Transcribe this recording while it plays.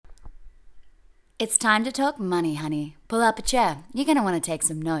It's time to talk money, honey. Pull up a chair. You're going to want to take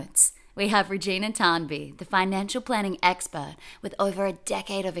some notes. We have Regina Tarnby, the financial planning expert with over a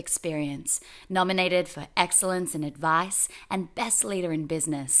decade of experience, nominated for Excellence in Advice and Best Leader in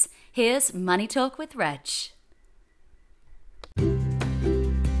Business. Here's Money Talk with Reg.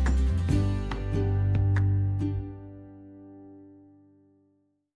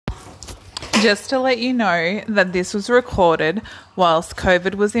 Just to let you know that this was recorded whilst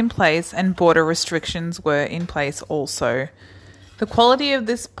COVID was in place and border restrictions were in place also. The quality of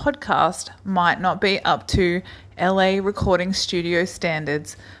this podcast might not be up to LA recording studio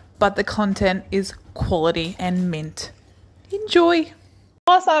standards, but the content is quality and mint. Enjoy.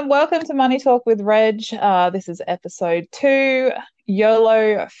 Awesome. Welcome to Money Talk with Reg. This is episode 2,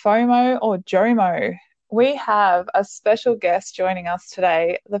 YOLO, FOMO or JOMO. We have a special guest joining us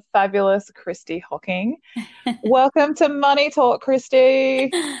today, the fabulous Christy Hocking. Welcome to Money Talk, Christy.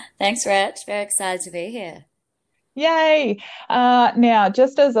 Thanks, Reg. Very excited to be here. Yay. Now,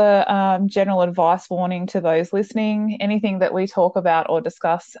 just as a general advice warning to those listening, anything that we talk about or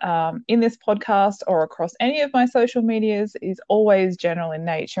discuss in this podcast or across any of my social medias is always general in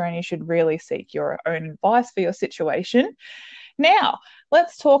nature, and you should really seek your own advice for your situation. Now,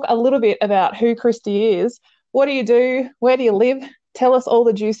 let's talk a little bit about who Christy is. What do you do? Where do you live? Tell us all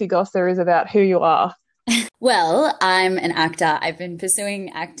the juicy goss there is about who you are. Well, I'm an actor. I've been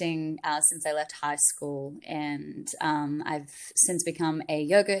pursuing acting since I left high school, and I've since become a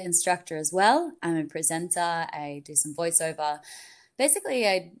yoga instructor as well. I'm a presenter. I do some voiceover. Basically,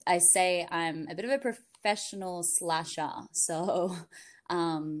 I say I'm a bit of a professional slasher. So,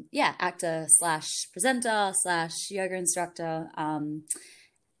 actor slash presenter slash yoga instructor.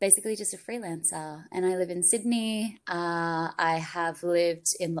 Basically just a freelancer, and I live in Sydney. I have lived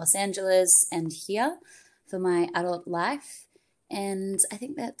in Los Angeles and here for my adult life, and I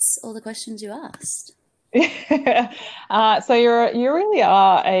think that's all the questions you asked. So you really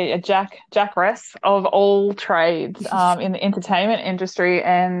are a Jackress of all trades in the entertainment industry,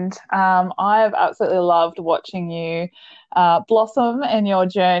 and I've absolutely loved watching you blossom and your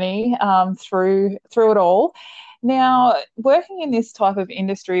journey through it all. Now, working in this type of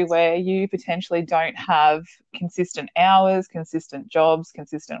industry where you potentially don't have consistent hours, consistent jobs,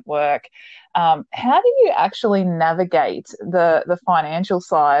 consistent work, how do you actually navigate the financial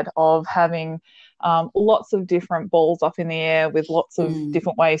side of having lots of different balls up in the air with lots of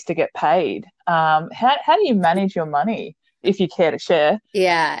different ways to get paid? How do you manage your money, if you care to share?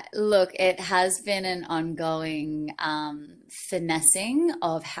 Yeah, look, it has been an ongoing finessing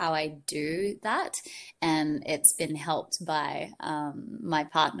of how I do that. And it's been helped by my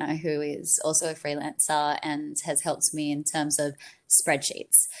partner, who is also a freelancer and has helped me in terms of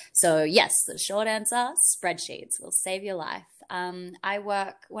spreadsheets. So yes, the short answer, spreadsheets will save your life. When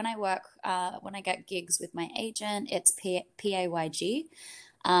I get gigs with my agent, it's PAYG.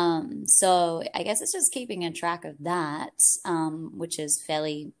 So I guess it's just keeping a track of that, which is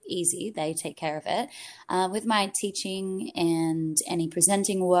fairly easy. They take care of it. With my teaching and any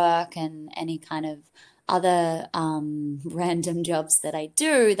presenting work and any kind of other random jobs that I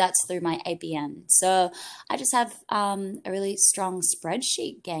do, that's through my ABN. So I just have a really strong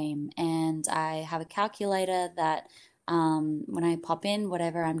spreadsheet game, and I have a calculator that when I pop in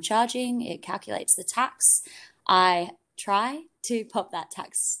whatever I'm charging, it calculates the tax. I try to pop that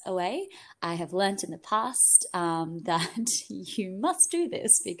tax away. I have learnt in the past that you must do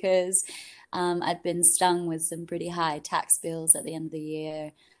this because I've been stung with some pretty high tax bills at the end of the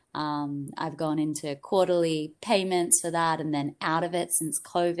year. I've gone into quarterly payments for that and then out of it since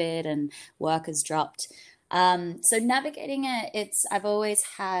COVID, and work has dropped. So navigating it, I've always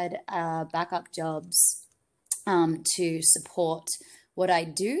had backup jobs to support what I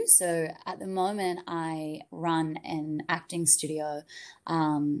do. So at the moment I run an acting studio,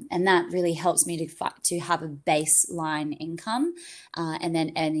 and that really helps me to have a baseline income, and then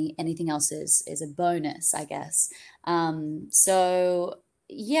anything else is a bonus, I guess. So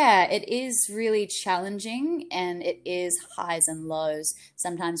yeah, it is really challenging, and it is highs and lows.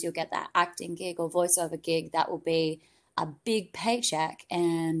 Sometimes you'll get that acting gig or voiceover gig that will be a big paycheck,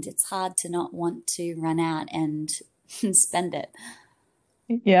 and it's hard to not want to run out and spend it.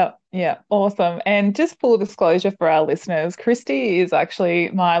 Yeah, awesome. And just full disclosure for our listeners, Christy is actually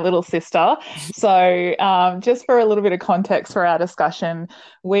my little sister. So just for a little bit of context for our discussion,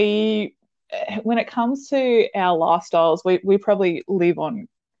 when it comes to our lifestyles, we probably live on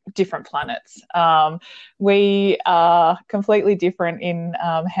different planets. We are completely different in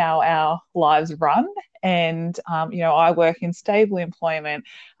how our lives run. And, I work in stable employment.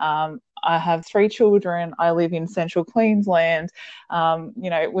 I have three children. I live in central Queensland.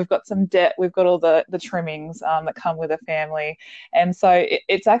 We've got some debt. We've got all the trimmings that come with a family. And so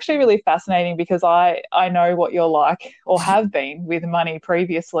it's actually really fascinating because I know what you're like or have been with money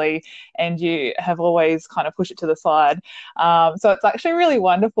previously, and you have always kind of pushed it to the side. So it's actually really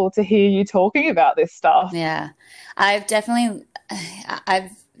wonderful to hear you talking about this stuff. Yeah, I've definitely,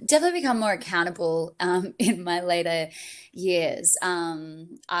 I've definitely become more accountable in my later years.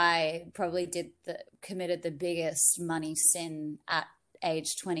 I probably committed the biggest money sin at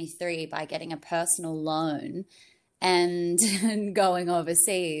age 23 by getting a personal loan and going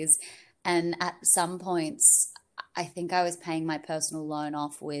overseas. And at some points, I think I was paying my personal loan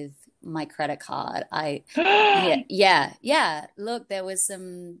off with my credit card. Yeah, yeah, yeah. Look, there was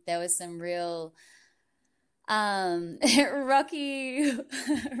some real rocky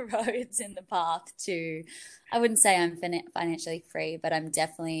roads in the path to, I wouldn't say I'm financially free, but I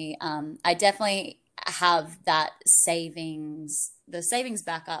definitely have that the savings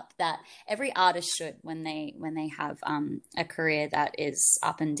backup that every artist should when they have a career that is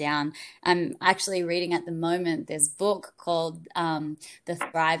up and down. I'm actually reading at the moment this book called The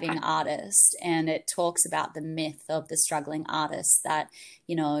Thriving Artist, and it talks about the myth of the struggling artist that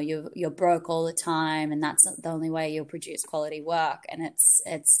you're broke all the time and that's the only way you'll produce quality work. And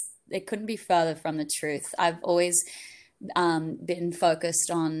it couldn't be further from the truth. I've always been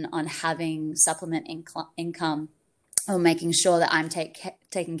focused on having income, or making sure that I'm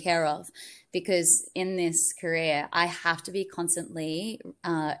taken care of, because in this career I have to be constantly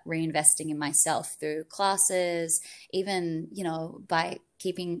reinvesting in myself through classes, even by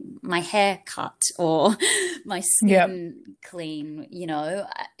keeping my hair cut or my Yep. skin clean. You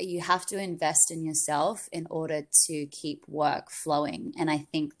have to invest in yourself in order to keep work flowing. And I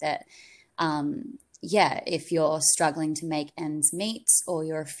think that yeah, if you're struggling to make ends meet, or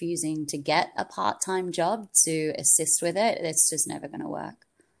you're refusing to get a part-time job to assist with it, it's just never going to work.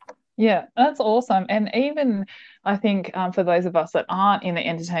 Yeah, that's awesome. And even I think for those of us that aren't in the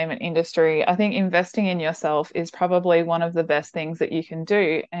entertainment industry, I think investing in yourself is probably one of the best things that you can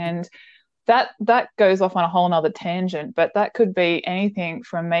do. And that goes off on a whole nother tangent, but that could be anything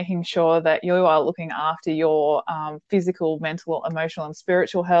from making sure that you are looking after your physical, mental, emotional, and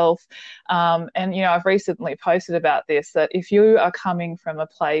spiritual health. And I've recently posted about this, that if you are coming from a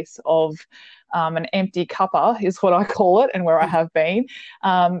place of an empty cuppa, is what I call it, and where I have been,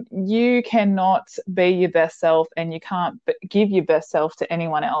 you cannot be your best self, and you can't give your best self to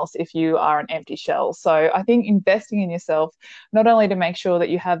anyone else if you are an empty shell. So I think investing in yourself, not only to make sure that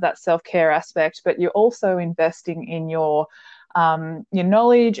you have that self-care aspect, but you're also investing in your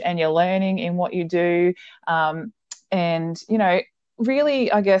knowledge and your learning in what you do. And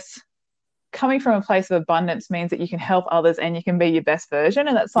really, I guess coming from a place of abundance means that you can help others and you can be your best version.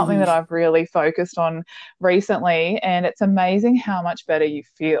 And that's something that Mhm. I've really focused on recently. And it's amazing how much better you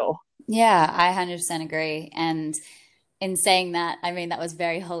feel. Yeah, I 100% agree. And in saying that, I mean, that was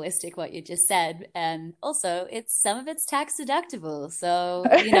very holistic what you just said. And also, some of it's tax deductible. So,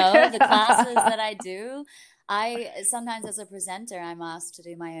 the classes that I do, I sometimes as a presenter, I'm asked to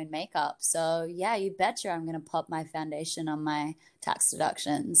do my own makeup. So, yeah, you betcha I'm going to pop my foundation on my tax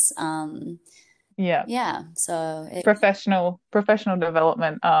deductions. Yeah. Yeah, so Professional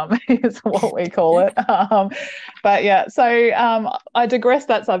development is what we call it. But yeah, so I digress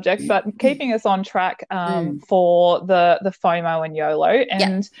that subject, but keeping us on track mm, for the FOMO and YOLO. yeah.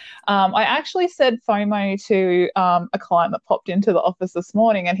 And I actually said FOMO to a client that popped into the office this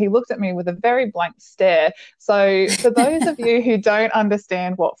morning, and he looked at me with a very blank stare. So for those of you who don't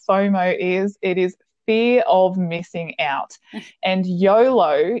understand what FOMO is, it is fear of missing out. And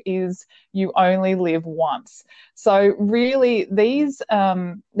YOLO is you only live once. So really, these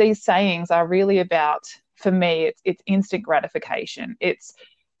sayings are really about, for me, it's instant gratification. It's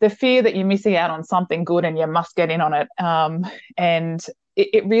the fear that you're missing out on something good and you must get in on it. And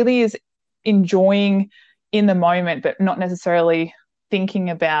it really is enjoying in the moment, but not necessarily thinking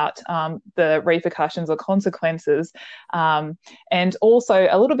about the repercussions or consequences, and also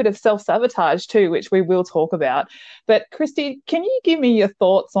a little bit of self-sabotage too, which we will talk about. But Christy, can you give me your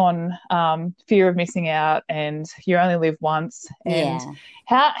thoughts on fear of missing out and you only live once, and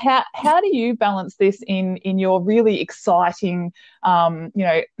Yeah. how do you balance this in your really exciting,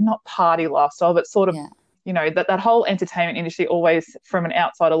 not party lifestyle, but sort of, Yeah. that whole entertainment industry, always from an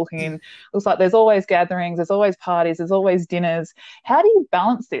outsider looking in, looks like there's always gatherings, there's always parties, there's always dinners. How do you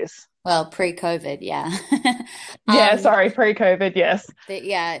balance this? Well, pre-COVID, yeah. Yeah, Um, sorry, pre-COVID, yes. but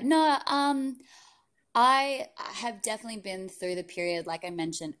yeah, no, I have definitely been through the period, like I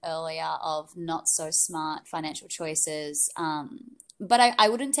mentioned earlier, of not so smart financial choices, but I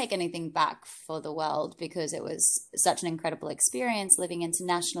wouldn't take anything back for the world because it was such an incredible experience living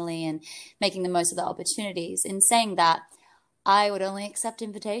internationally and making the most of the opportunities. In saying that, I would only accept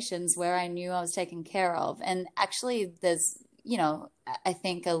invitations where I knew I was taken care of. And actually, there's, I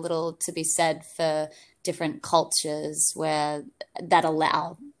think a little to be said for different cultures where that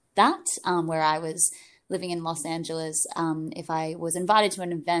allow that. Where I was living in Los Angeles, if I was invited to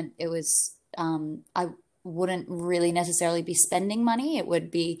an event, it was, I wouldn't really necessarily be spending money. It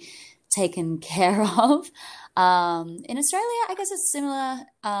would be taken care of. In Australia, I guess it's similar.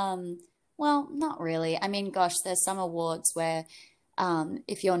 Well, not really. I mean, gosh, there's some awards where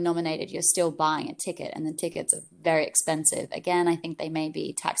if you're nominated, you're still buying a ticket, and the tickets are very expensive. Again, I think they may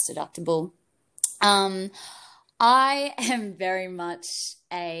be tax deductible. Um, I am very much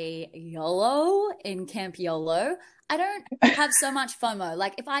a YOLO in Camp YOLO. I don't have so much FOMO.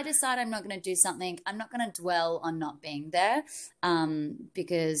 Like if I decide I'm not going to do something, I'm not going to dwell on not being there,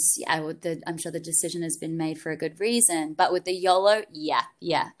 because I'm sure the decision has been made for a good reason. But with the YOLO, yeah,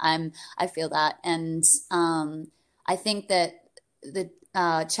 I feel that, and I think that the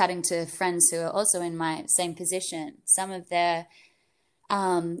chatting to friends who are also in my same position, some of their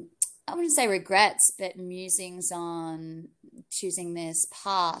I wouldn't say regrets, but musings on choosing this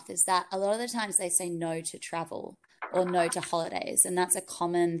path is that a lot of the times they say no to travel or no to holidays, and that's a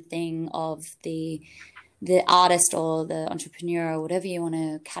common thing of the artist or the entrepreneur or whatever you want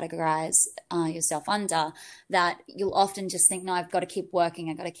to categorize yourself under. That you'll often just think, no, I've got to keep working,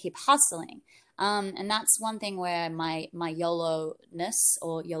 I've got to keep hustling. And that's one thing where my YOLO-ness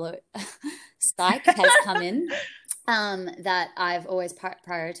or YOLO psyche has come in, that I've always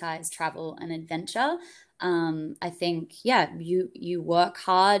prioritized travel and adventure. I think, yeah, you work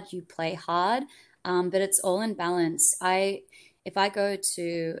hard, you play hard, but it's all in balance. If I go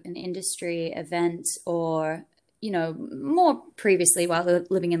to an industry event or, more previously while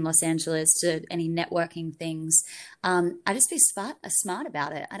living in Los Angeles to any networking things, I just be smart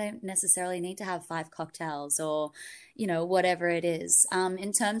about it. I don't necessarily need to have 5 cocktails or, whatever it is.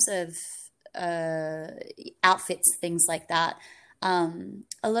 In terms of outfits, things like that.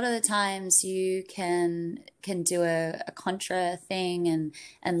 A lot of the times you can do a contra thing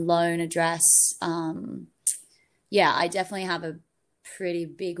and loan a dress. Yeah, I definitely have a pretty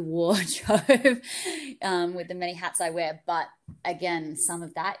big wardrobe with the many hats I wear. But again, some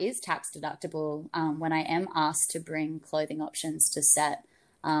of that is tax deductible when I am asked to bring clothing options to set,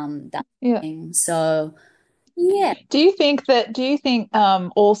 that Yeah. thing. So yeah. Do you think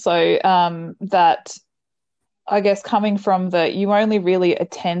also that I guess coming from you only really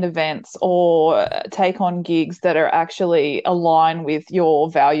attend events or take on gigs that are actually align with your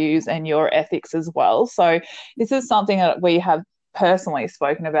values and your ethics as well. So this is something that we have personally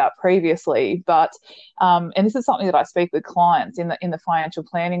spoken about previously, but and this is something that I speak with clients in the financial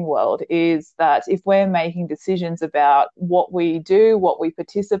planning world, is that if we're making decisions about what we do, what we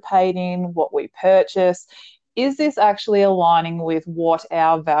participate in, what we purchase, is this actually aligning with what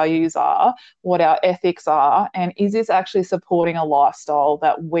our values are, what our ethics are, and is this actually supporting a lifestyle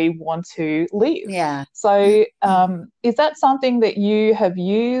that we want to live? Yeah. So, is that something that you have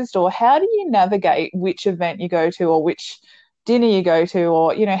used, or how do you navigate which event you go to, or which dinner you go to,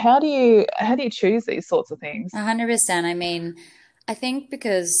 or how do you choose these sorts of things? 100%. I mean, I think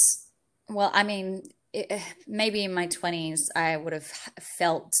because, well, I mean, maybe in my 20s, I would have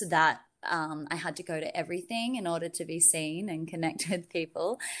felt that I had to go to everything in order to be seen and connect with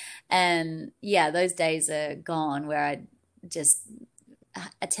people. And yeah, those days are gone where I just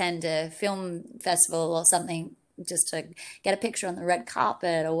attend a film festival or something just to get a picture on the red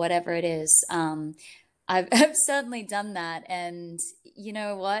carpet or whatever it is. I've certainly done that, and you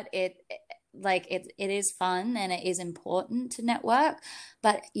know what? It is fun and it is important to network,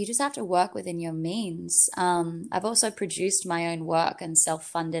 but you just have to work within your means. I've also produced my own work and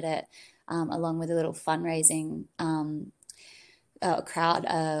self-funded it, along with a little fundraising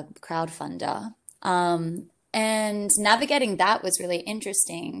crowdfunder. And navigating that was really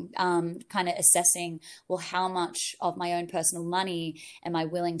interesting, kind of assessing, well, how much of my own personal money am I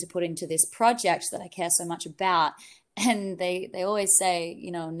willing to put into this project that I care so much about? And they always say,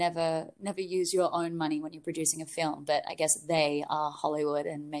 never use your own money when you're producing a film, but I guess they are Hollywood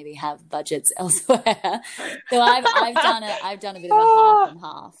and maybe have budgets elsewhere. So I've done a bit of a half and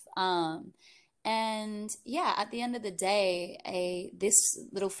half. And yeah, at the end of the day, this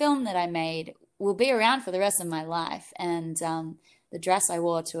little film that I made will be around for the rest of my life. And the dress I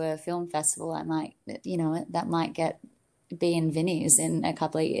wore to a film festival, that might be in Vinnie's in a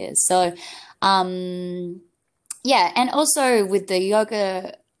couple of years. So, yeah. And also with the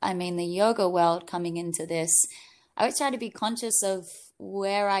yoga world coming into this, I always try to be conscious of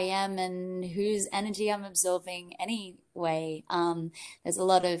where I am and whose energy I'm absorbing anyway. There's a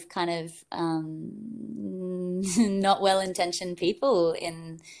lot of kind of not well-intentioned people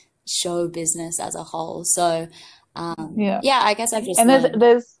in show business as a whole. So, Yeah. yeah, I guess I've just And there's learned.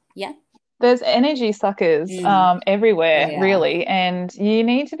 there's Yeah. there's energy suckers Mm. Oh, everywhere, yeah. really, and you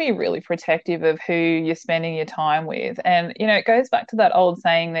need to be really protective of who you're spending your time with. And it goes back to that old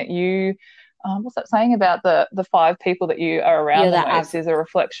saying that what's that saying about the five people that you are around You're the the most av is a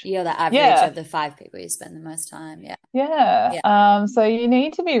reflection. you're the average Yeah, of the five people you spend the most time. Yeah. yeah. Yeah. So you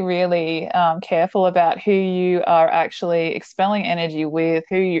need to be really careful about who you are actually expelling energy with,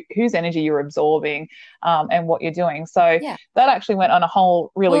 whose energy you're absorbing, and what you're doing. So Yeah. that actually went on a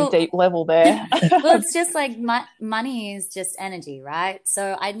whole really Well, deep level there. well, it's just like money is just energy, right?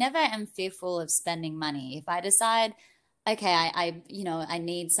 So I never am fearful of spending money. If I decide, okay, I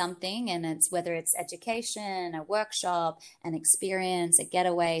need something, and it's whether it's education, a workshop, an experience, a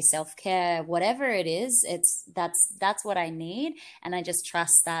getaway, self-care, whatever it is, that's what I need, and I just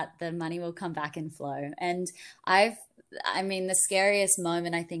trust that the money will come back and flow. And I've, I mean, the scariest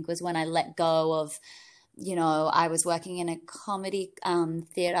moment I think was when I let go of, I was working in a comedy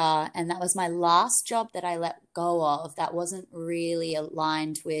theater, and that was my last job that I let go of. That wasn't really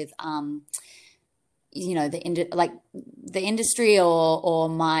aligned with, the industry or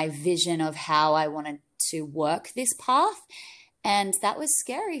my vision of how I wanted to work this path. And that was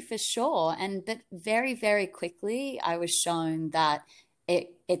scary for sure. But very, very quickly, I was shown that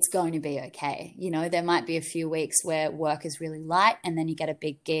it's going to be okay. There might be a few weeks where work is really light, and then you get a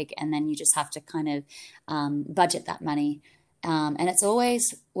big gig, and then you just have to kind of budget that money. And it's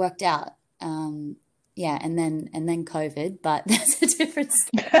always worked out. Yeah, and then COVID, but that's a different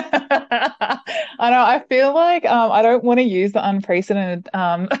story. I know. I feel like I don't want to use the unprecedented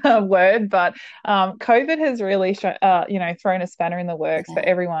word, but COVID has really, thrown a spanner in the works for Yeah.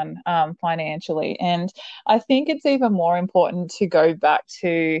 everyone financially. And I think it's even more important to go back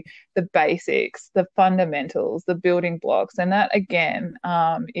to the basics, the fundamentals, the building blocks, and that again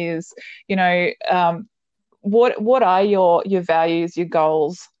is, you know, um, what are your values, your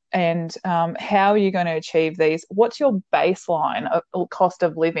goals, and how are you going to achieve these? What's your baseline of cost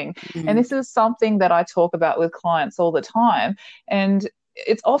of living? And Mm, this is something that I talk about with clients all the time. And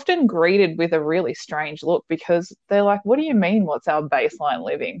it's often greeted with a really strange look because they're like, what do you mean, what's our baseline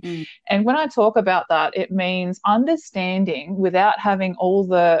living? mm, And when I talk about that, it means understanding without having all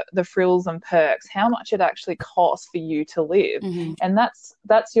the frills and perks, how much it actually costs for you to live. mhm, And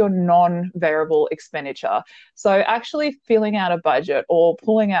that's your non-variable expenditure. So actually filling out a budget or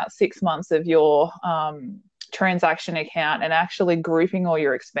pulling out 6 months of your transaction account and actually grouping all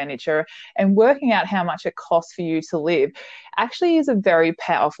your expenditure and working out how much it costs for you to live actually is a very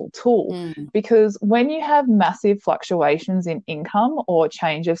powerful tool, mm, because when you have massive fluctuations in income or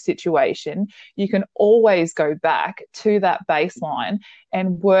change of situation, you can always go back to that baseline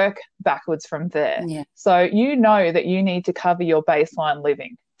and work backwards from there. yeah. So you know that you need to cover your baseline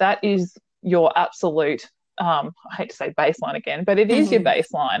living. That is your absolute, I hate to say baseline again, but it is your Mhm.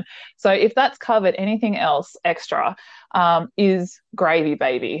 baseline. So if that's covered, anything else extra is gravy,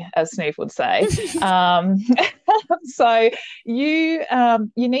 baby, as Snoop would say. Um, so you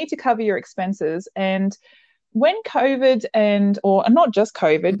need to cover your expenses. And when COVID, or not just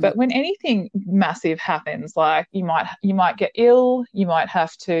COVID, Mhm. but when anything massive happens, like you might get ill, you might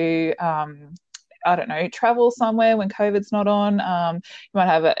have to I don't know, travel somewhere when COVID's not on. You might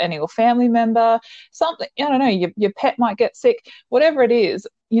have an ill family member, something, I don't know, your pet might get sick, whatever it is.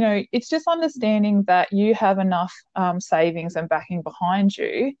 It's just understanding that you have enough savings and backing behind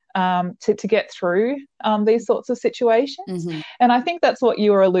you to get through these sorts of situations. Mhm. And I think that's what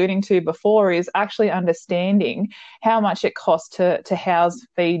you were alluding to before, is actually understanding how much it costs to house,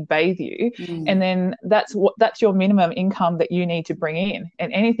 feed, bathe you. Mm. And then that's your minimum income that you need to bring in.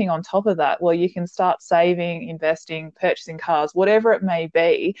 And anything on top of that, well, you can start saving, investing, purchasing cars, whatever it may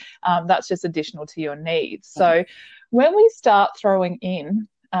be. That's just additional to your needs. Yeah. So when we start throwing in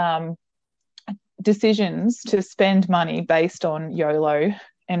decisions to spend money based on YOLO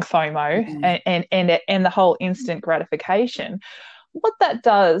and FOMO Mm. and the whole instant gratification, what that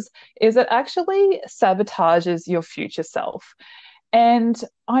does is it actually sabotages your future self. And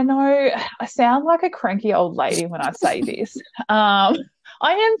I know I sound like a cranky old lady when I say this.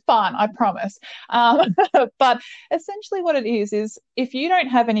 I am fun, I promise. But essentially, what it is if you don't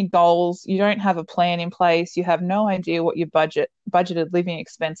have any goals, you don't have a plan in place, you have no idea what your budgeted living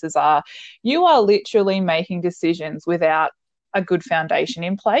expenses are, you are literally making decisions without a good foundation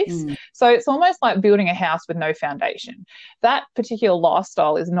in place. Mm. So it's almost like building a house with no foundation. That particular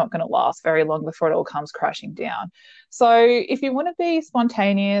lifestyle is not going to last very long before it all comes crashing down. So if you want to be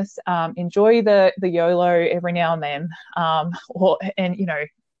spontaneous, enjoy the YOLO every now and then, and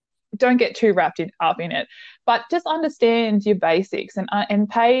don't get too up in it, but just understand your basics and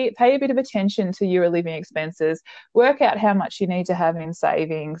pay a bit of attention to your living expenses. Work out how much you need to have in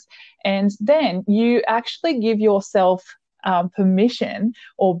savings, and then you actually give yourself permission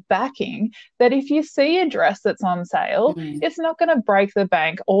or backing that if you see a dress that's on sale, Mm. it's not going to break the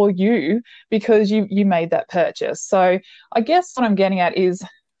bank or you because you made that purchase. So I guess what I'm getting at is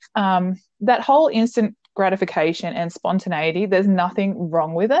that whole instant gratification and spontaneity, there's nothing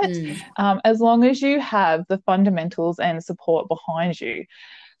wrong with it, Mm. as long as you have the fundamentals and support behind you.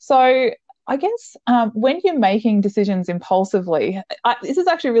 So I guess when you're making decisions impulsively, this is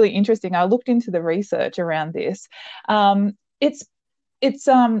actually really interesting. I looked into the research around this. It's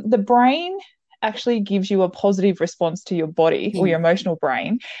the brain actually gives you a positive response to your body or Yeah. your emotional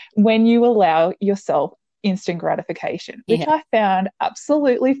brain when you allow yourself instant gratification, which Yeah. I found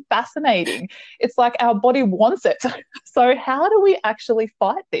absolutely fascinating. It's like our body wants it. So how do we actually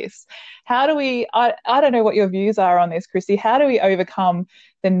fight this? How do we, I don't know what your views are on this, Chrissy. How do we overcome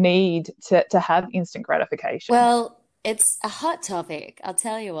the need to have instant gratification? Well, it's a hot topic, I'll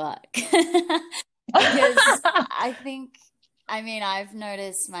tell you what. Because I think, I mean, I've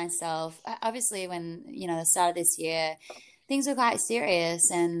noticed myself, obviously, when, the start of this year, things were quite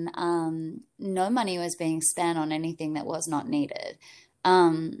serious and no money was being spent on anything that was not needed.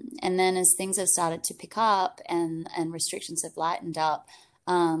 And then as things have started to pick up and restrictions have lightened up,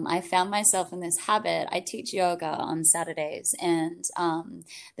 I found myself in this habit. I teach yoga on Saturdays, and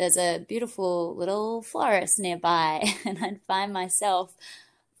there's a beautiful little florist nearby, and I'd find myself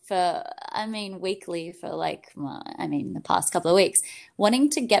weekly for the past couple of weeks, wanting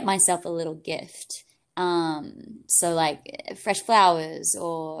to get myself a little gift. So like fresh flowers,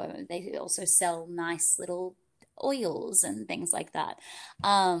 or they also sell nice little oils and things like that.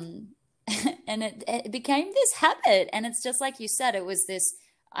 Um, and it became this habit, and it's just like you said, it was this,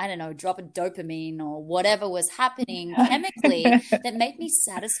 I don't know, drop of dopamine or whatever was happening chemically that made me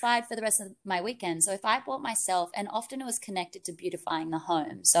satisfied for the rest of my weekend. So if I bought myself, and often it was connected to beautifying the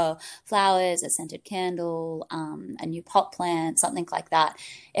home, so flowers, a scented candle, a new pot plant, something like that.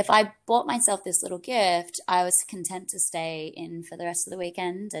 If I bought myself this little gift, I was content to stay in for the rest of the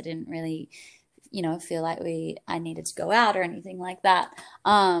weekend. I didn't really feel like I needed to go out or anything like that.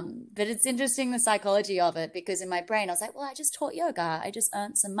 But it's interesting, the psychology of it, because in my brain I was like, well, I just taught yoga, I just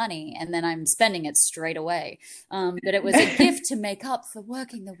earned some money, and then I'm spending it straight away. But it was a gift to make up for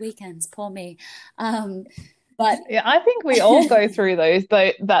working the weekends. Poor me. But Yeah, I think we all go through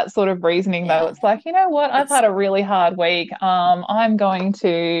that sort of reasoning though. yeah, It's like, you know what, I've it's had a really hard week. I'm going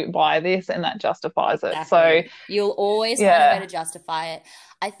to buy this, and that justifies it. So exactly. You'll always find a way yeah. to justify it.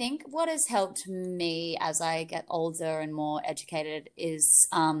 I think what has helped me as I get older and more educated is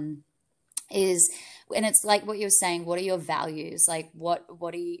and it's like what you're saying, what are your values? Like what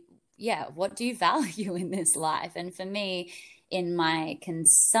do you, yeah, what do you value in this life? And for me, in my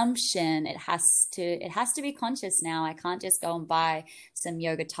consumption, it has to be conscious now. I can't just go and buy some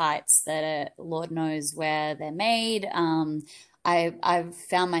yoga tights that are Lord knows where they're made. I've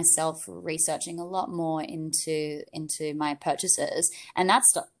found myself researching a lot more into my purchases, and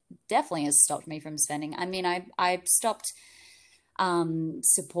that's definitely has stopped me from spending. I mean, I stopped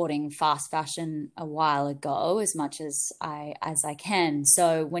supporting fast fashion a while ago as much as I can.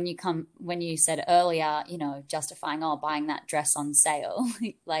 So when you said earlier, justifying, oh, buying that dress on sale,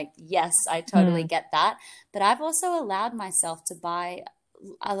 like, yes, I totally Mm, get that. But I've also allowed myself to buy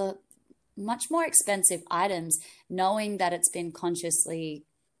other much more expensive items, knowing that it's been consciously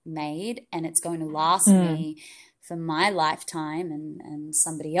made and it's going to last mm. me for my lifetime and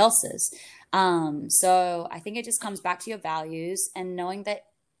somebody else's. So I think it just comes back to your values and knowing that.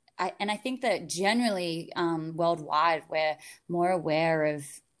 I think that generally, worldwide, we're more aware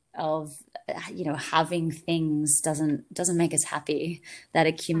of having things doesn't make us happy. That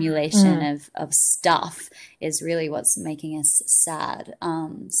accumulation Mm. of stuff is really what's making us sad.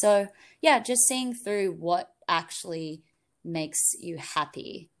 So yeah, just seeing through what actually makes you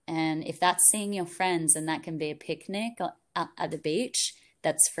happy. And if that's seeing your friends, and that can be a picnic at the beach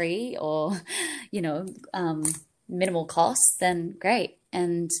that's free, or, you know, um, minimal cost, then great.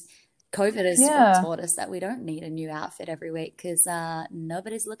 And COVID has Yeah. taught us that we don't need a new outfit every week, because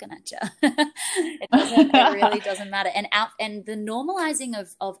nobody's looking at you. It really doesn't matter. And the normalizing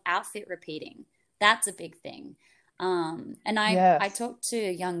of outfit repeating, that's a big thing. And I Yes. talk to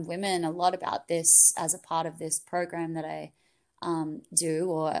young women a lot about this as a part of this program that I do,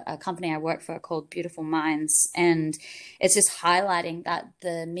 or a company I work for called Beautiful Minds. And it's just highlighting that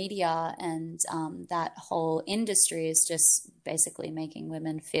the media and that whole industry is just basically making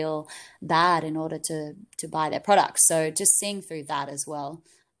women feel bad in order to buy their products. So just seeing through that as well.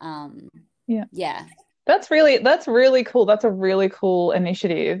 Um, Yeah. yeah. That's really cool. That's a really cool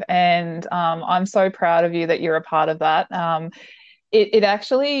initiative, and I'm so proud of you that you're a part of that. It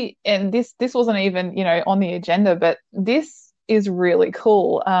actually, and this wasn't even, on the agenda, but this is really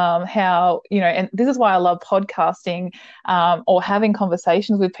cool. How, and this is why I love podcasting, or having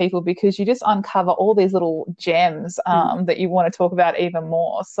conversations with people, because you just uncover all these little gems Mm. that you want to talk about even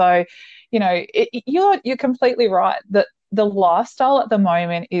more. So, you're completely right that the lifestyle at the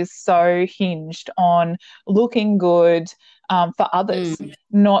moment is so hinged on looking good, for others,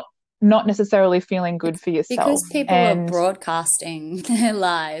 Mm. not necessarily feeling good for yourself. Because people are And broadcasting their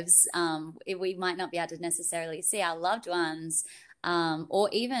lives, we might not be able to necessarily see our loved ones, or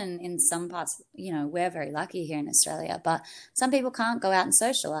even in some parts, we're very lucky here in Australia, but some people can't go out and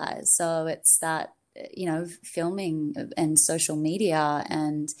socialize. So it's that, filming and social media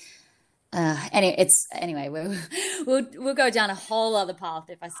and anyway, we'll go down a whole other path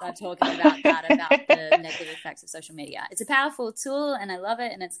if I start talking about that, about the negative effects of social media. It's a powerful tool, and I love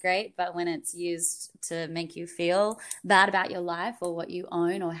it, and it's great. But when it's used to make you feel bad about your life or what you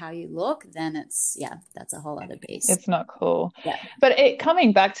own or how you look, then that's a whole other beast. it's not cool. Yeah. But it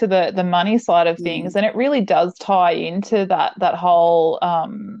coming back to the money side of things, Mm. and it really does tie into that whole,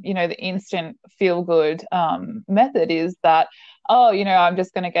 the instant feel good method, is that, oh, I'm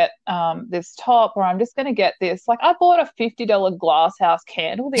just going to get this top, or I'm just going to get this. Like, I bought a $50 glass house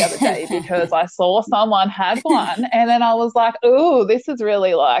candle the other day because I saw someone had one, and then I was like, oh, this is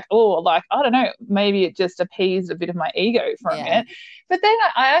really like, oh, like, I don't know, maybe it just appeased a bit of my ego for a Yeah. minute. But then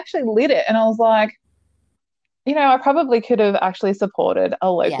I actually lit it, and I was like, I probably could have actually supported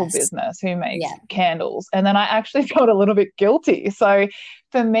a local Yes. business who makes Yeah. candles. And then I actually felt a little bit guilty. So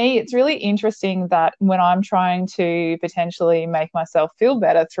for me, it's really interesting that when I'm trying to potentially make myself feel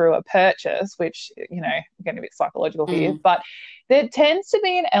better through a purchase, which, I'm getting a bit psychological here, Mm. but there tends to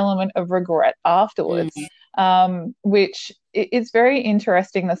be an element of regret afterwards, Mm. which is very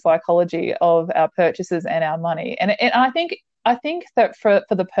interesting, the psychology of our purchases and our money. And I think that for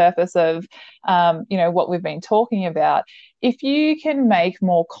the purpose of, what we've been talking about, if you can make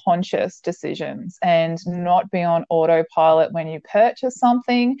more conscious decisions and not be on autopilot when you purchase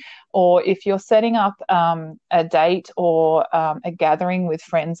something, or if you're setting up a date or a gathering with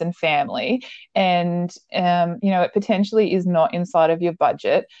friends and family, and it potentially is not inside of your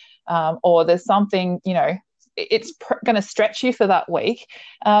budget, or there's something, it's going to stretch you for that week,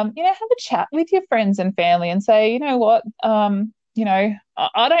 have a chat with your friends and family and say, you know what,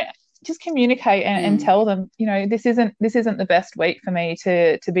 I don't, just communicate and Mm. tell them, this isn't the best week for me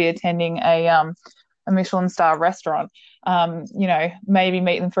to be attending a Michelin star restaurant. Maybe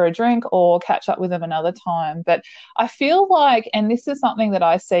meet them for a drink or catch up with them another time. But I feel like, and this is something that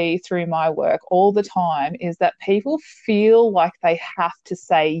I see through my work all the time, is that people feel like they have to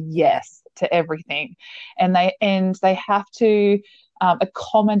say Yeah. yes to everything, and they have to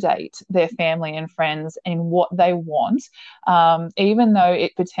accommodate their family and friends in what they want, even though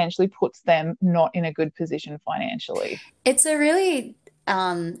it potentially puts them not in a good position financially. It's a really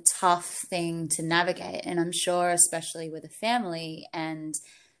tough thing to navigate, and I'm sure, especially with a family and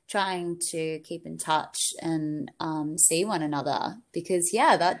trying to keep in touch and see one another, because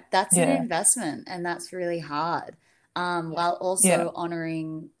yeah, that's an Yeah, investment, and that's really hard. While yeah, also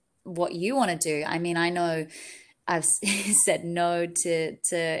honoring what you want to do. I mean, I know I've said no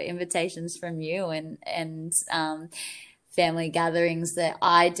to invitations from you and family gatherings that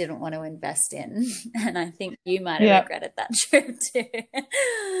I didn't want to invest in. And I think you might have yeah. regretted that trip too.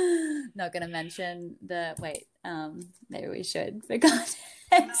 Not going to mention maybe we should for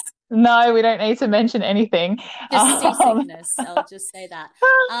context. No, we don't need to mention anything. Just Um, seasickness. I'll just say that.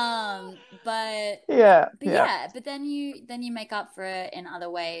 Um, but yeah, but yeah, yeah, but then you make up for it in other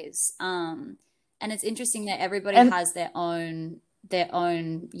ways. And it's interesting that everybody and has their own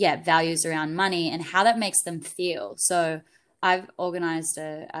values around money and how that makes them feel. So I've organized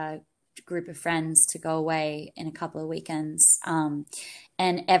a group of friends to go away in a couple of weekends,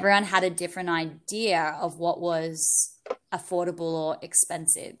 and everyone had a different idea of what was affordable or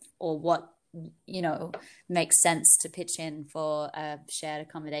expensive, or what makes sense to pitch in for a shared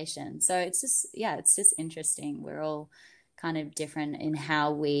accommodation. So it's just interesting. We're all kind of different in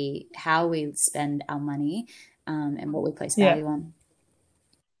how we spend our money, and what we place yeah. value on.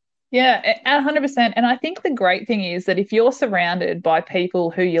 Yeah, 100%. And I think the great thing is that if you're surrounded by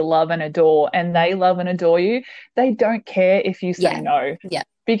people who you love and adore and they love and adore you, they don't care if you say Yeah. no Yeah.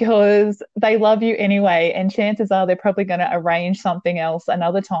 because they love you anyway. And chances are they're probably going to arrange something else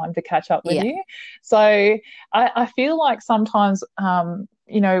another time to catch up with Yeah. you. So I feel like sometimes,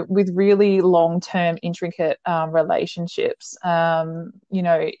 with really long-term, intricate relationships,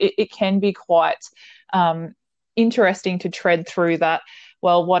 it can be quite interesting to tread through that.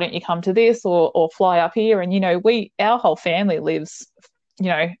 Well, why don't you come to this or fly up here? And our whole family lives, you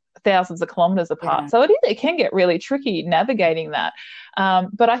know, thousands of kilometers apart, Yeah. so it can get really tricky navigating that.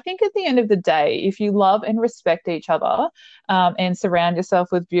 But I think at the end of the day, if you love and respect each other, and surround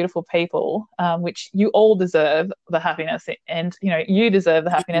yourself with beautiful people, which you all deserve the happiness, and you deserve the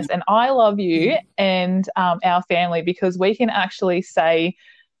happiness, and I love you Mm. and our family, because we can actually say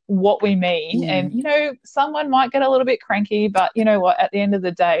what we mean. And, Mm. someone might get a little bit cranky, but you know what? At the end of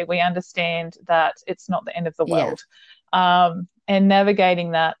the day, we understand that it's not the end of the Yeah. world. And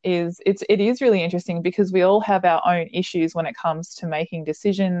navigating that it is really interesting because we all have our own issues when it comes to making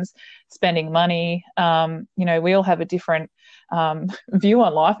decisions, spending money. We all have a different view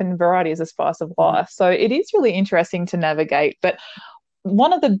on life, and variety is the spice of Mm. life. So it is really interesting to navigate. But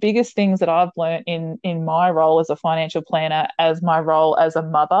one of the biggest things that I've learned in my role as a financial planner, as my role as a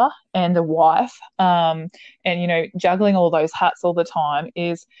mother and a wife, and juggling all those hats all the time,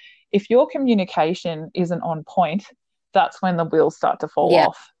 is if your communication isn't on point, that's when the wheels start to fall Yeah.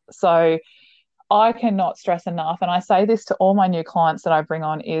 off. So I cannot stress enough, and I say this to all my new clients that I bring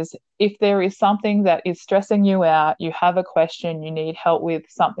on, is if there is something that is stressing you out, you have a question, you need help with,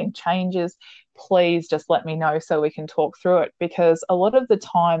 something changes, please just let me know so we can talk through it. Because a lot of the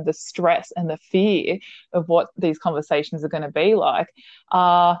time, the stress and the fear of what these conversations are going to be like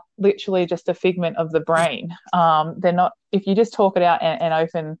are literally just a figment of the brain. They're not, if you just talk it out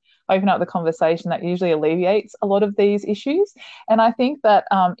and open up the conversation, that usually alleviates a lot of these issues. And I think that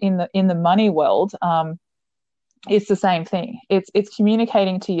in the money world, it's the same thing. It's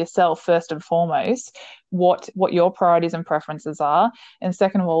communicating to yourself first and foremost what your priorities and preferences are, and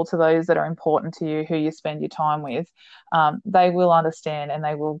second of all to those that are important to you, who you spend your time with. They will understand and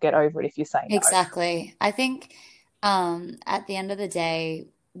they will get over it if you say no. Exactly. I think at the end of the day,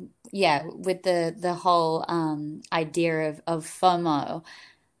 yeah, with the whole idea of FOMO,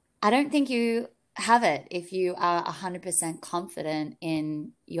 I don't think you have it if you are 100% confident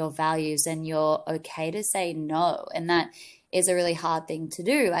in your values and you're okay to say no. And that is a really hard thing to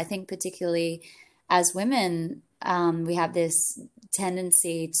do. I think, particularly as women, we have this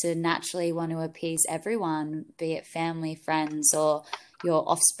tendency to naturally want to appease everyone, be it family, friends, or your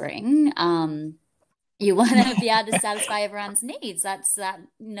offspring. You want to be able to satisfy everyone's needs. That's that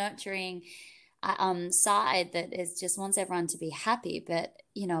nurturing side that is just wants everyone to be happy. But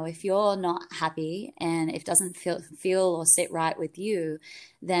if you're not happy and if it doesn't feel or sit right with you,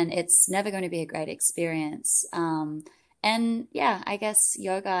 then it's never going to be a great experience. And yeah, I guess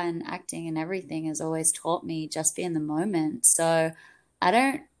yoga and acting and everything has always taught me just be in the moment. So I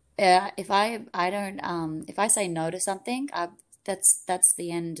don't. If I don't if I say no to something, that's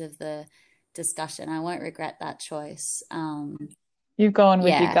the end of the discussion. I won't regret that choice. You've gone with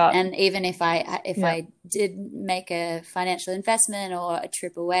your Yeah, gut. and even if Yeah. I did make a financial investment or a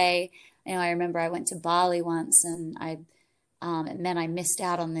trip away, I remember I went to Bali once and it meant I missed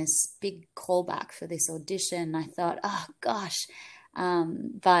out on this big callback for this audition. I thought, oh gosh,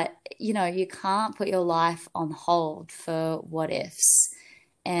 but you can't put your life on hold for what ifs.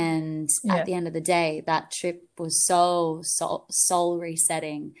 And at Yeah. the end of the day, that trip was so soul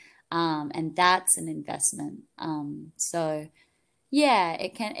resetting, and that's an investment. So. Yeah,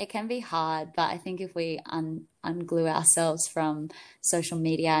 it can be hard, but I think if we unglue ourselves from social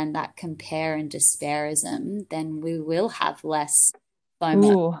media and that compare and despairism, then we will have less FOMO.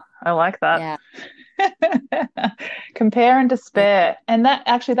 Ooh, I like that. Yeah, Compare and yeah, despair. And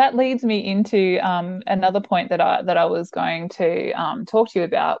that leads me into another point that I was going to talk to you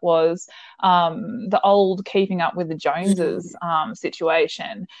about, was the old keeping up with the Joneses mm,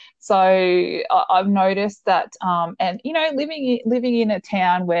 situation. So I've noticed that, and living in a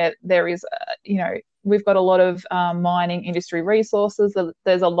town where there is, we've got a lot of mining industry resources.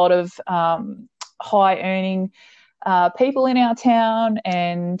 There's a lot of high earning people in our town,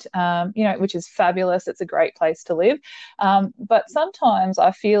 and which is fabulous. It's a great place to live. But sometimes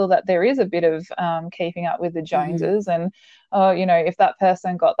I feel that there is a bit of keeping up with the hmm Joneses, and if that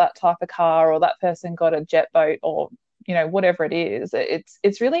person got that type of car, or that person got a jet boat, or whatever it is,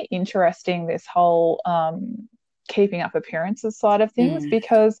 it's really interesting, this whole keeping up appearances side of things, mm,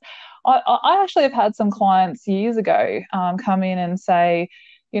 because I actually have had some clients years ago come in and say,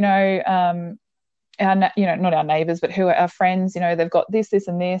 you know, not our neighbors, but who are our friends, they've got this,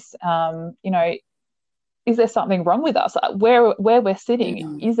 and this, is there something wrong with us? Where we're sitting,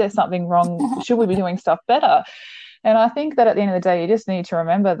 Mm. is there something wrong? Should we be doing stuff better? And I think that at the end of the day, you just need to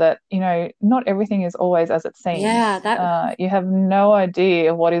remember that, not everything is always as it Yeah, seems. that You have no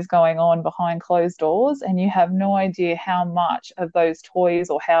idea what is going on behind closed doors, and you have no idea how much of those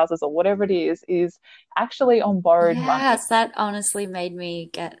toys or houses or whatever it is actually on borrowed money. yes, that honestly made me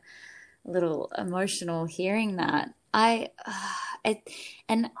get a little emotional hearing that. It,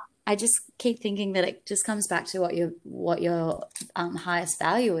 and I just keep thinking that it just comes back to what your highest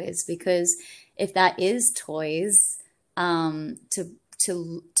value is, because if that is toys,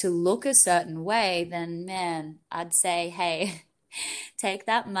 to look a certain way, then man, I'd say, hey, take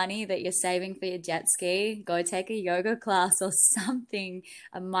that money that you're saving for your jet ski, go take a yoga class or something,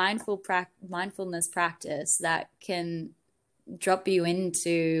 a mindfulness practice that can drop you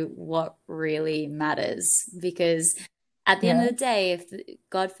into what really matters. Because at the end of Yeah. the day, if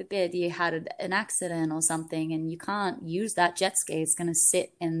God forbid you had an accident or something and you can't use that jet ski, it's going to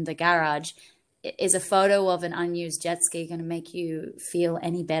sit in the garage. Is a photo of an unused jet ski going to make you feel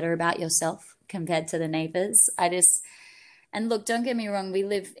any better about yourself compared to the neighbors? And look, don't get me wrong,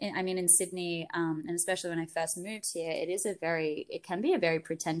 I mean, in Sydney, and especially when I first moved here, it can be a very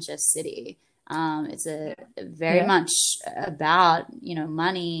pretentious city. It's a very Yeah. much about,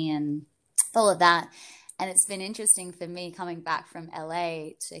 money and all of that. And it's been interesting for me coming back from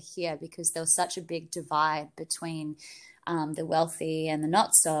LA to here, because there was such a big divide between the wealthy and the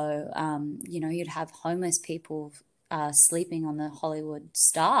not so. You'd have homeless people sleeping on the Hollywood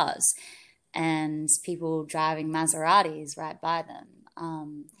stars and people driving Maseratis right by them.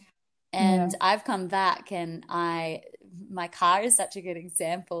 And Yeah. I've come back, and my car is such a good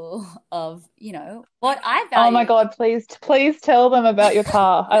example of, what I Oh my value. God, please tell them about your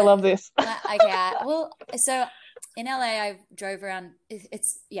car. I love this. Okay, well, so in LA, I drove around.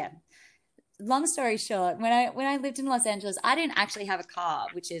 It's yeah. Long story short, when I lived in Los Angeles, I didn't actually have a car,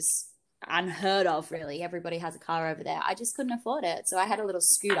 which is unheard of, really. Everybody has a car over there. I just couldn't afford it, so I had a little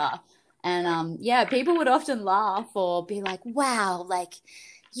scooter. And yeah, people would often laugh or be like, "Wow, like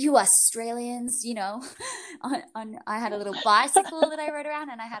you Australians, I had a little bicycle that I rode around,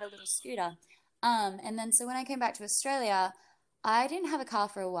 and I had a little scooter. And then so when I came back to Australia, I didn't have a car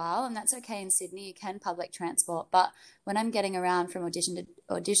for a while, and that's okay in Sydney. You can public transport, but when I'm getting around from audition to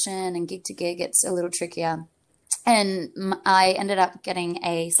audition and gig to gig, it's a little trickier. And I ended up getting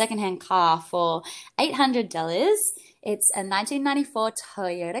a secondhand car for $800. It's a 1994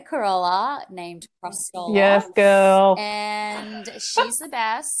 Toyota Corolla named Crosssolar, Yes, girl. and she's the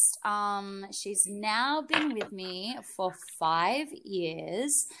best. She's now been with me for 5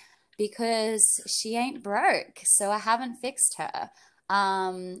 years because she ain't broke, so I haven't fixed her.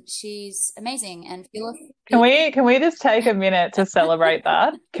 She's amazing and Can we just take a minute to celebrate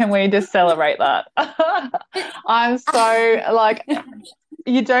that? Can we just celebrate that? I'm so like,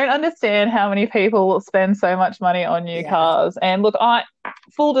 you don't understand how many people spend so much money on new yeah, cars. And look,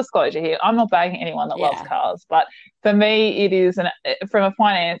 full disclosure here, I'm not bagging anyone that loves yeah, cars, but for me, it is from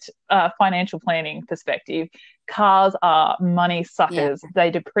a financial planning perspective, cars are money yeah, suckers.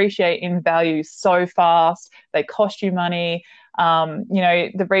 They depreciate in value so fast. They cost you money.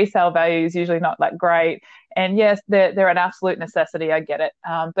 The resale value is usually not that great. And yes, they're an absolute necessity. I get it.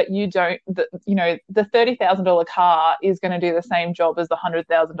 But the $30,000 car is going to do the same job as the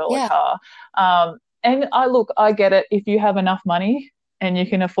 $100,000 yeah. car. And I get it. If you have enough money and you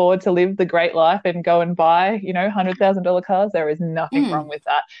can afford to live the great life and go and buy, $100,000 cars, there is nothing wrong Mm, with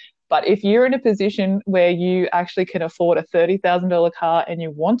that. But if you're in a position where you actually can afford a $30,000 car and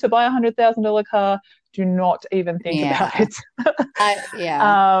you want to buy a $100,000 car, do not even think about yeah. it.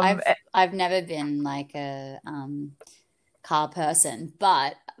 Yeah. um, I've never been like a car person,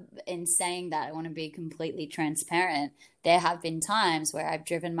 but in saying that, I want to be completely transparent. There have been times where I've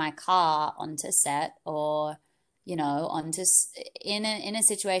driven my car onto set, or in a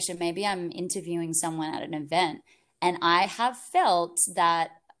situation, maybe I'm interviewing someone at an event, and I have felt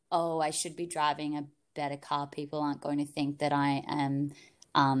that, oh, I should be driving a better car. People aren't going to think that I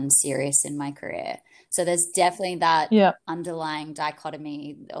am serious in my career. So there's definitely that yeah, underlying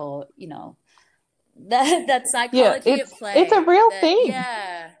dichotomy, or that yeah, psychology at it's a play, real that thing.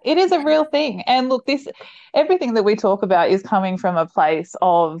 yeah. It is a And real thing. And look, this everything that we talk about is coming from a place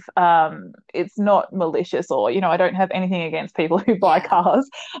of it's not malicious, or, I don't have anything against people who buy yeah, cars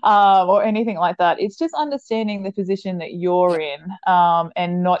or anything like that. It's just understanding the position that yeah, you're in,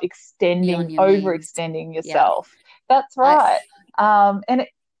 and not beyond your means. overextending Yeah. yourself. That's I right. And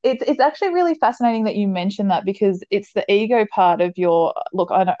it's actually really fascinating that you mentioned that, because it's the ego part of your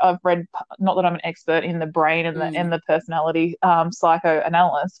look. I know, I've read, not that I'm an expert in the brain and Mm, the personality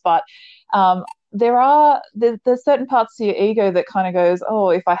psychoanalysis, but there's certain parts to your ego that kind of goes, oh,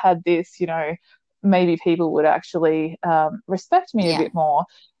 if I had this, maybe people would actually respect me a yeah. bit more.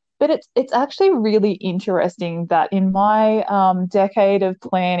 But it's actually really interesting that in my decade of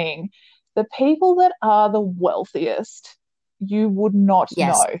planning, the people that are the wealthiest, you would not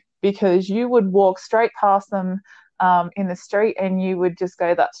Yes. know, because you would walk straight past them in the street and you would just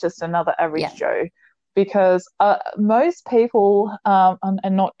go, that's just another Yeah. average Joe. Because most people,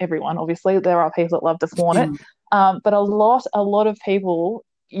 and not everyone, obviously, there are people that love to flaunt it, Mm, but a lot of people,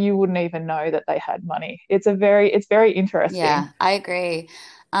 you wouldn't even know that they had money. It's very interesting. yeah, I agree.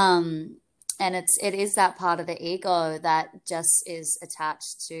 Um, and it is that part of the ego that just is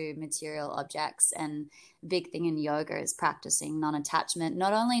attached to material objects. And the big thing in yoga is practicing non-attachment,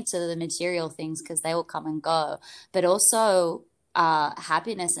 not only to the material things because they will come and go, but also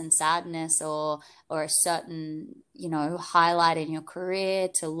happiness and sadness, or a certain, highlight in your career,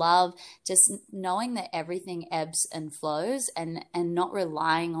 to love, just knowing that everything ebbs and flows, and not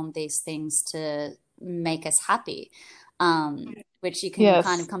relying on these things to make us happy. Which you can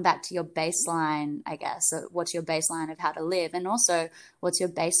kind of Yes. come back to your baseline, I guess. So what's your baseline of how to live? And also, what's your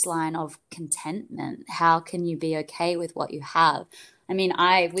baseline of contentment? How can you be okay with what you have? I mean,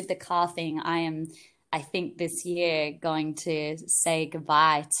 with the car thing, I think this year going to say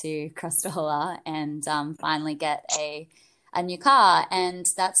goodbye to Crustola, and finally get a new car. And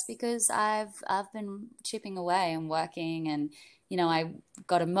that's because I've been chipping away and working, and I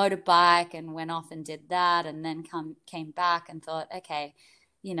got a motorbike and went off and did that, and then came back and thought, okay,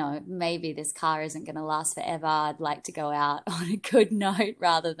 maybe this car isn't going to last forever. I'd like to go out on a good note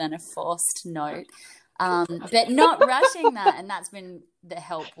rather than a forced note. But not rushing that. And that's been the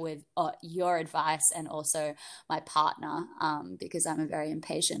help with your advice, and also my partner, because I'm a very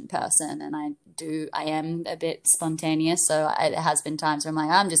impatient person, and I am a bit spontaneous. So it has been times where I'm like,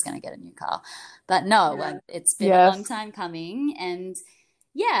 I'm just going to get a new car. But no, it's been a long Yes. time coming. And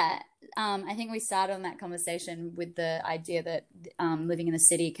yeah, I think we started on that conversation with the idea that living in the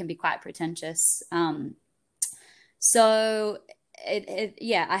city can be quite pretentious. So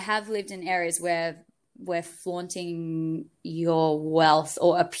yeah, I have lived in areas where flaunting your wealth,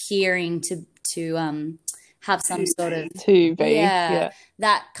 or appearing to have some sort of, To be, yeah, yeah.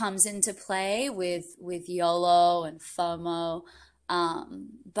 that comes into play with YOLO and FOMO.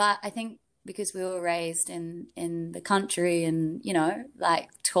 But I think because we were raised in the country, and like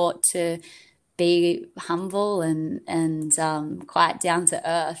taught to be humble and quite down to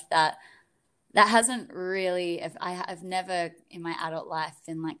earth, that hasn't really, I've never in my adult life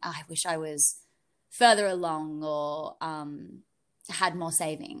been like, oh, I wish I was further along, or had more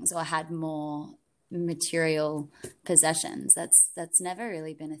savings, or had more material possessions. That's never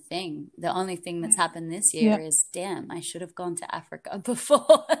really been a thing. The only thing that's happened this year Yeah. is, damn, I should have gone to Africa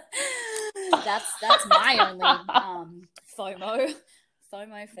before. That's my only FOMO,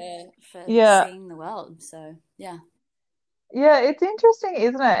 FOMO for Yeah. seeing the world. So yeah. Yeah, it's interesting,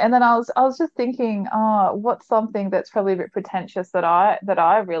 isn't it? And then I was just thinking, what's something that's probably a bit pretentious that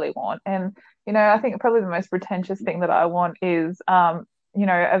I really want? And I think probably the most pretentious thing that I want is a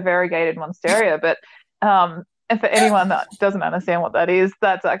variegated monstera. But and for anyone that doesn't understand what that is,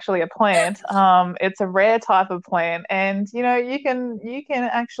 that's actually a plant. It's a rare type of plant, and you can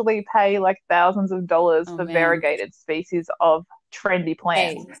actually pay like thousands of dollars Oh for man. variegated species of trendy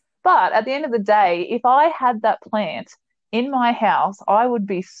plants. Hey. But at the end of the day, if I had that plant in my house, I would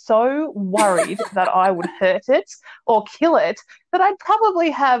be so worried that I would hurt it or kill it that I'd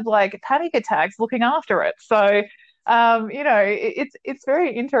probably have like panic attacks looking after it. So, it's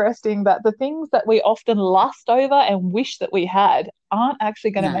very interesting that the things that we often lust over and wish that we had aren't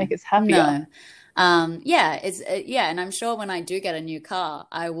actually going to No, make us happier. no. Yeah, yeah, and I'm sure when I do get a new car,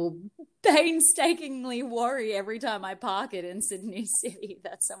 I will painstakingly worry every time I park it in Sydney City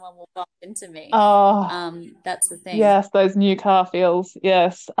that someone will bump into me. Oh, That's the thing. yes, those new car feels.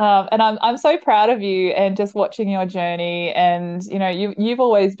 Yes. And I'm so proud of you and just watching your journey. And you've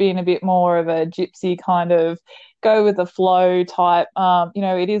always been a bit more of a gypsy kind of go with the flow type.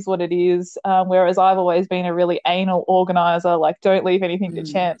 It is what it is. Whereas I've always been a really anal organizer, like don't leave anything to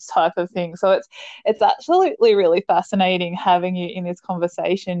Mm. chance type of thing. So it's absolutely really fascinating having you in this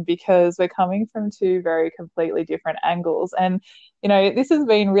conversation, because we're coming from two very completely different angles. And this has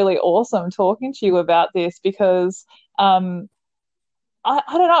been really awesome talking to you about this, because um, I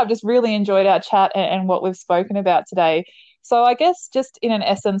don't know, I've just really enjoyed our chat and what we've spoken about today. So I guess just in an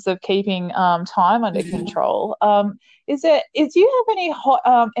essence of keeping time under Mhm. control, do you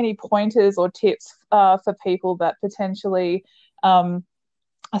have any pointers or tips for people that potentially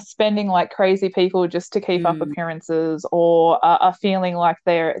are spending like crazy people just to keep up Mm. appearances, or are feeling like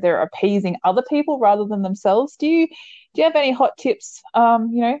they're appeasing other people rather than themselves? Do you have any hot tips?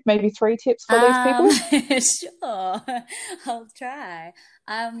 Maybe three tips for these people. Sure, I'll try.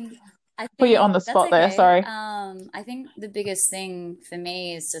 Um, I Put you on think the that's spot there. okay. Sorry. I think the biggest thing for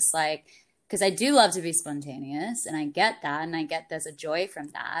me is just like, because I do love to be spontaneous, and I get that, and I get there's a joy from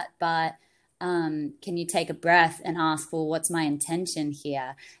that, but can you take a breath and ask, well, what's my intention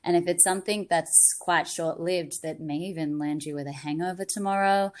here? And if it's something that's quite short-lived that may even land you with a hangover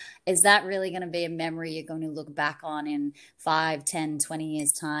tomorrow, is that really going to be a memory you're going to look back on in 5, 10, 20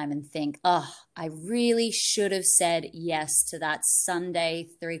 years' time and think, oh, I really should have said yes to that Sunday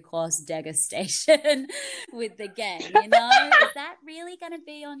three-course degustation with the gang, you know? Is that really going to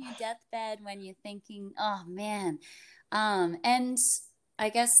be on your deathbed when you're thinking, oh man? And I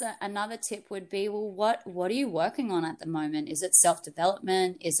guess another tip would be, well, what are you working on at the moment? Is it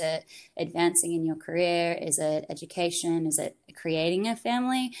self-development? Is it advancing in your career? Is it education? Is it creating a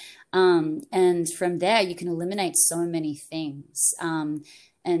family? And from there, you can eliminate so many things.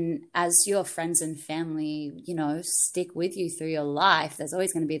 And as your friends and family, stick with you through your life, there's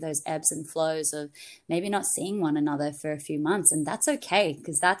always going to be those ebbs and flows of maybe not seeing one another for a few months, and that's okay,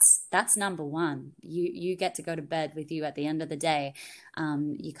 because that's number one. You get to go to bed with you at the end of the day.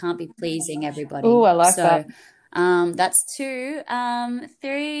 You can't be pleasing Oh, everybody. I like that. So that's two.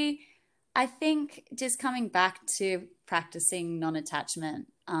 Three, I think just coming back to practicing non-attachment,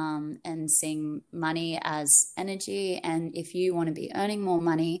 and seeing money as energy. And if you want to be earning more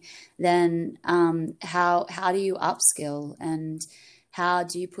money, then how do you upskill, and how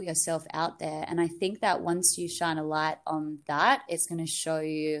do you put yourself out there? And I think that once you shine a light on that, it's going to show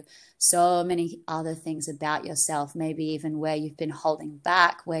you so many other things about yourself, maybe even where you've been holding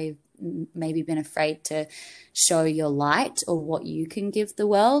back, where you've maybe been afraid to show your light or what you can give the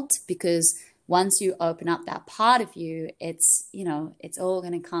world. Because once you open up that part of you, it's all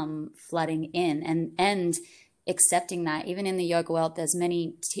going to come flooding in, and accepting that. Even in the yoga world, there's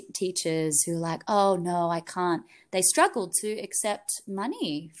many teachers who are like, oh no, I can't. They struggle to accept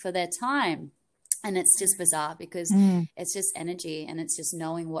money for their time. And it's just bizarre, because Mm. it's just energy, and it's just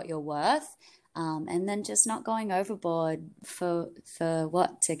knowing what you're worth. And then just not going overboard for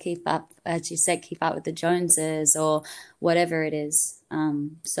what, to keep up, as you said, keep up with the Joneses or whatever it is.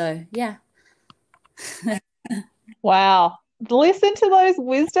 So yeah. Wow. Listen to those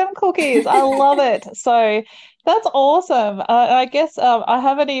wisdom cookies. I love it. So that's awesome. I guess I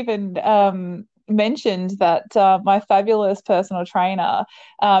haven't even mentioned that my fabulous personal trainer,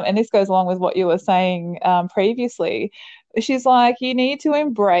 and this goes along with what you were saying previously, she's like, you need to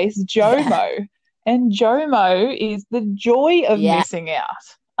embrace Yeah. JOMO. And JOMO is the joy of Yeah. missing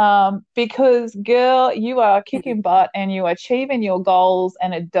out. Because, girl, you are kicking butt and you are achieving your goals,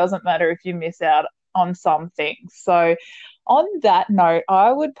 and it doesn't matter if you miss out on some things. So, on that note,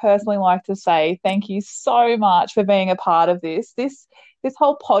 I would personally like to say thank you so much for being a part of this. This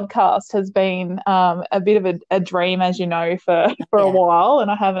whole podcast has been a bit of a dream, as you know, for a Yeah. while, and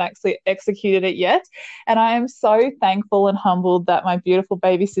I haven't actually executed it yet. And I am so thankful and humbled that my beautiful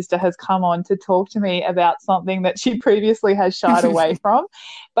baby sister has come on to talk to me about something that she previously has shied away from.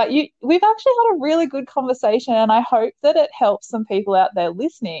 But we've actually had a really good conversation, and I hope that it helps some people out there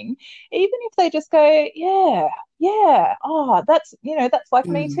listening, even if they just go, yeah, yeah, oh, that's like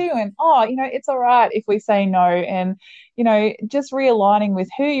me Mm. too. And oh, it's all right if we say no. And, just realigning with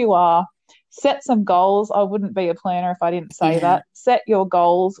who you are, set some goals. I wouldn't be a planner if I didn't say Yeah. that. Set your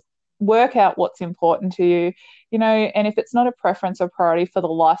goals, work out what's important to you, and if it's not a preference or priority for the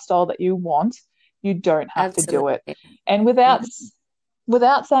lifestyle that you want, you don't have to do it. Absolutely. And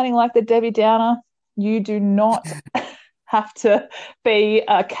without sounding like the Debbie Downer, you do not have to be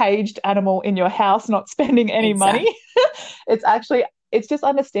a caged animal in your house, not spending any money. Exactly. It's actually, it's just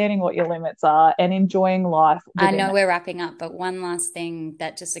understanding what your limits are and enjoying life I within know it. we're wrapping up, but one last thing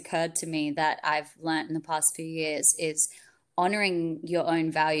that just occurred to me that I've learnt in the past few years is honoring your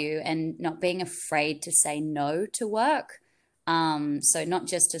own value and not being afraid to say no to work. So not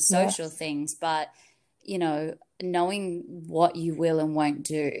just to social Yes. things, but knowing what you will and won't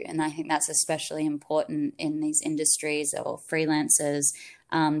do. And I think that's especially important in these industries or freelancers,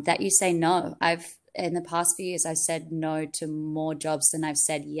 that you say no. I've in the past few years, I've said no to more jobs than I've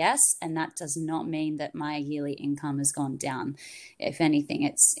said yes. And that does not mean that my yearly income has gone down. If anything,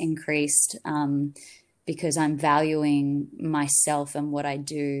 it's increased, because I'm valuing myself and what I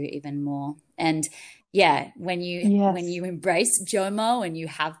do even more. And yeah, when Yes. you embrace JOMO and you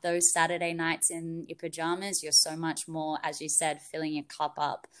have those Saturday nights in your pajamas, you're so much more, as you said, filling your cup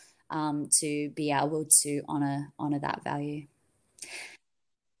up to be able to honor that value.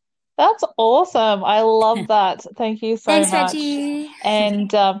 That's awesome. I love that. Thank you so Thanks, much. Reggie.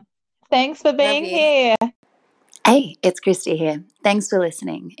 And thanks for Love being you. here. Hey, it's Christy here. Thanks for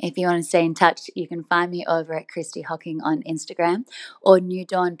listening. If you want to stay in touch, you can find me over at Christy Hocking on Instagram or New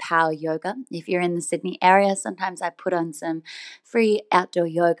Dawn Power Yoga. If you're in the Sydney area, sometimes I put on some free outdoor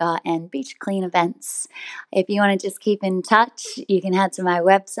yoga and beach clean events. If you want to just keep in touch, you can head to my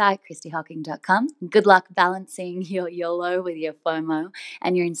website, christyhocking.com. Good luck balancing your YOLO with your FOMO,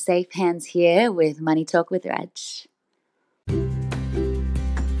 and you're in safe hands here with Money Talk with Reg.